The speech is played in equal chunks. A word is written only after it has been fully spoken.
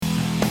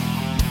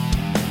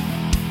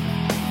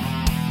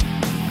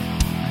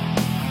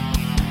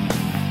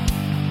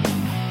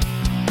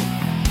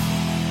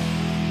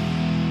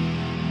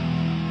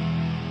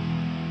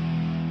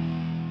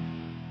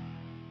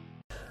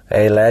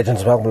Hey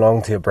legends, welcome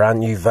along to a brand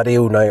new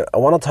video. Now, I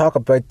want to talk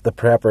about the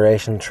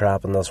preparation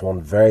trap in this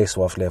one very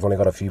swiftly. I've only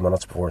got a few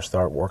minutes before I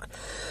start work.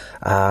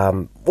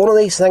 One of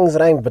these things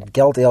that I've been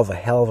guilty of a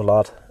hell of a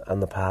lot in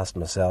the past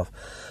myself,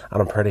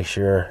 and I'm pretty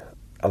sure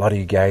a lot of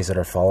you guys that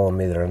are following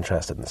me that are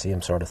interested in the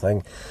same sort of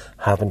thing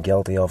have been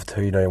guilty of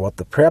too. Now, what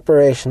the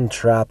preparation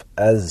trap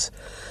is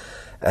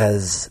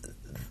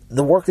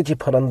the work that you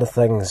put into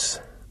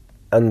things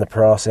in the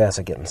process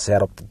of getting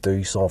set up to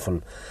do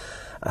something.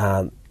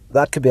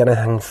 That could be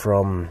anything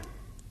from,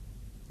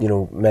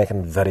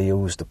 making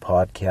videos to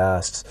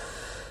podcasts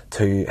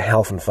to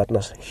health and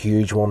fitness.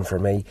 Huge one for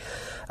me.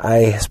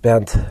 I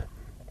spent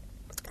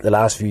the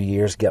last few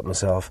years getting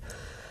myself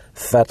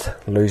fit,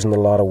 losing a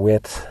lot of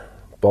weight,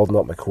 building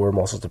up my core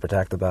muscles to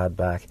protect the bad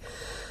back.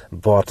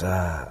 But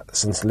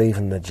since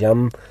leaving the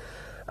gym,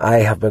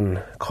 I have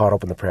been caught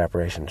up in the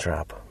preparation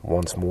trap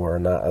once more.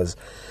 And that is,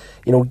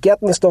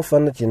 getting the stuff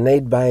in that you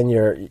need,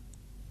 buying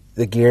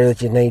the gear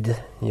that you need.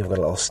 You've got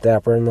a little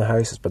stepper in the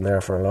house. It's been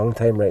there for a long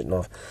time, right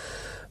enough.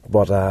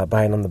 But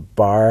buying on the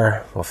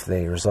bar with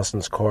the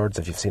resistance cords,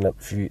 if you've seen it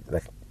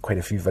quite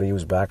a few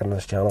videos back on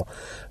this channel,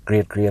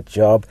 great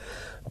job.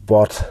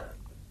 But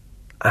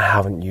I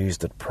haven't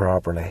used it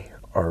properly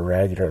or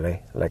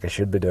regularly like I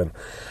should be doing.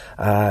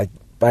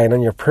 Buying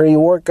on your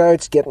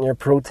pre-workouts, getting your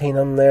protein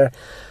in there,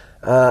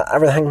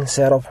 everything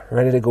set up,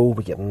 ready to go,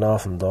 but getting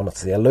nothing done.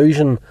 It's the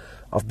illusion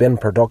of being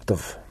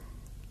productive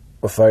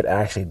without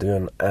actually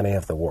doing any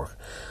of the work.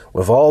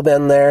 We've all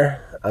been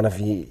there, and if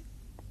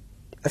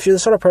you're the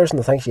sort of person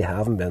that thinks you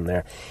haven't been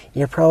there,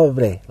 you're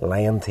probably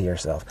lying to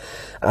yourself.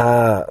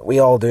 We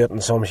all do it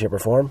in some shape or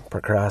form,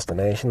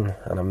 procrastination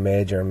in a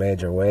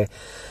major way.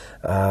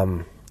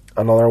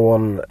 Another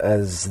one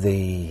is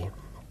the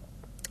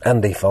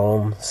indie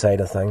film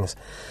side of things.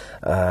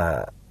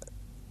 I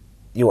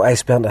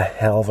spent a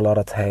hell of a lot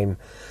of time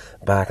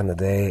back in the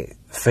day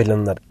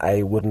feeling that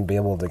I wouldn't be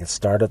able to get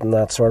started in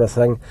that sort of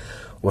thing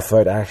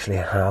without actually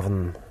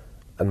having,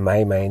 in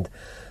my mind,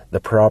 the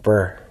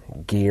proper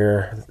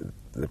gear,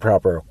 the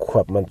proper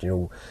equipment,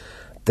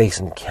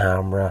 decent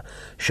camera,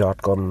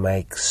 shotgun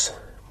mics,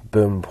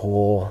 boom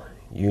pole,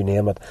 you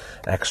name it,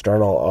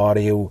 external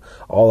audio,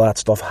 all that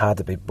stuff had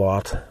to be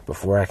bought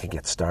before I could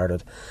get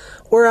started.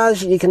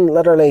 Whereas you can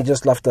literally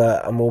just lift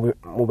a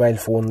mobile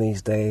phone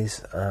these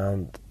days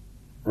and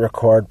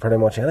record pretty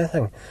much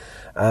anything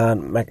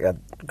and make a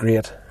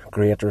great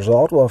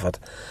result with it.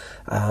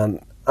 And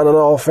in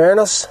all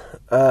fairness,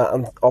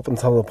 and up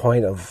until the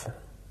point of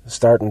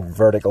starting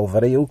vertical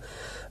video,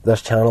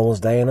 this channel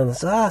was dying in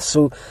its ass.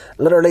 So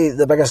literally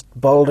the biggest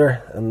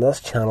builder in this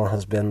channel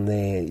has been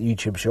the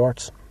YouTube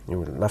Shorts.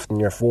 You're lifting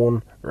your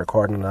phone,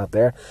 recording that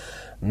there.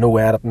 No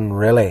editing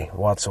really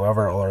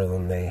whatsoever other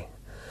than the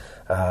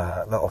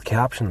little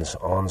captions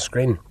on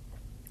screen.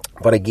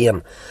 But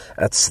again,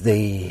 it's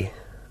the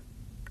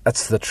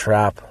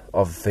trap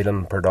of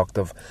feeling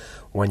productive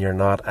when you're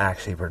not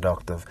actually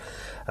productive.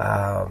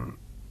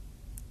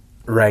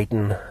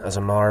 Writing is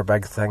another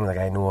big thing. Like,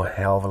 I know a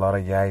hell of a lot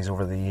of guys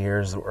over the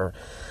years that were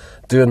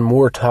doing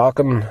more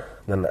talking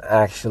than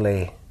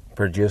actually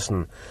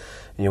producing.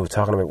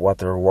 Talking about what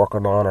they're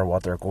working on or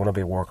what they're going to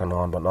be working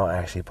on, but not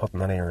actually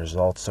putting any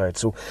results out.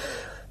 So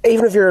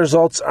even if your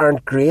results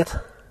aren't great,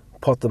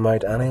 put them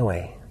out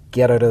anyway.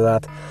 Get out of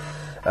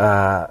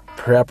that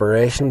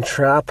preparation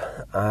trap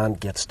and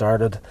get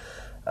started.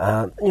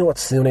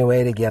 It's the only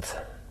way to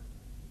get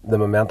the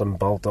momentum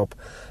built up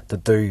to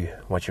do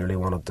what you really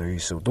want to do.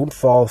 So don't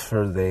fall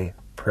for the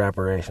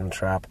preparation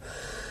trap.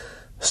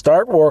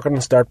 Start working,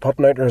 start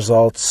putting out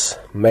results.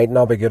 Might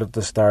not be good at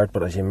the start,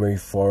 but as you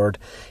move forward,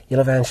 you'll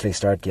eventually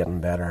start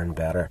getting better and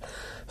better.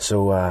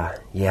 So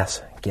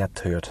yes, get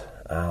to it,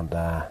 and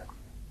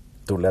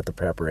don't let the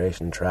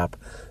preparation trap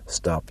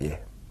stop you.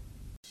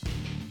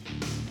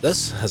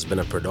 This has been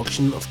a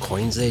production of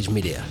Coins Age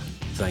Media.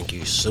 Thank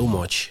you so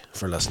much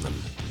for listening.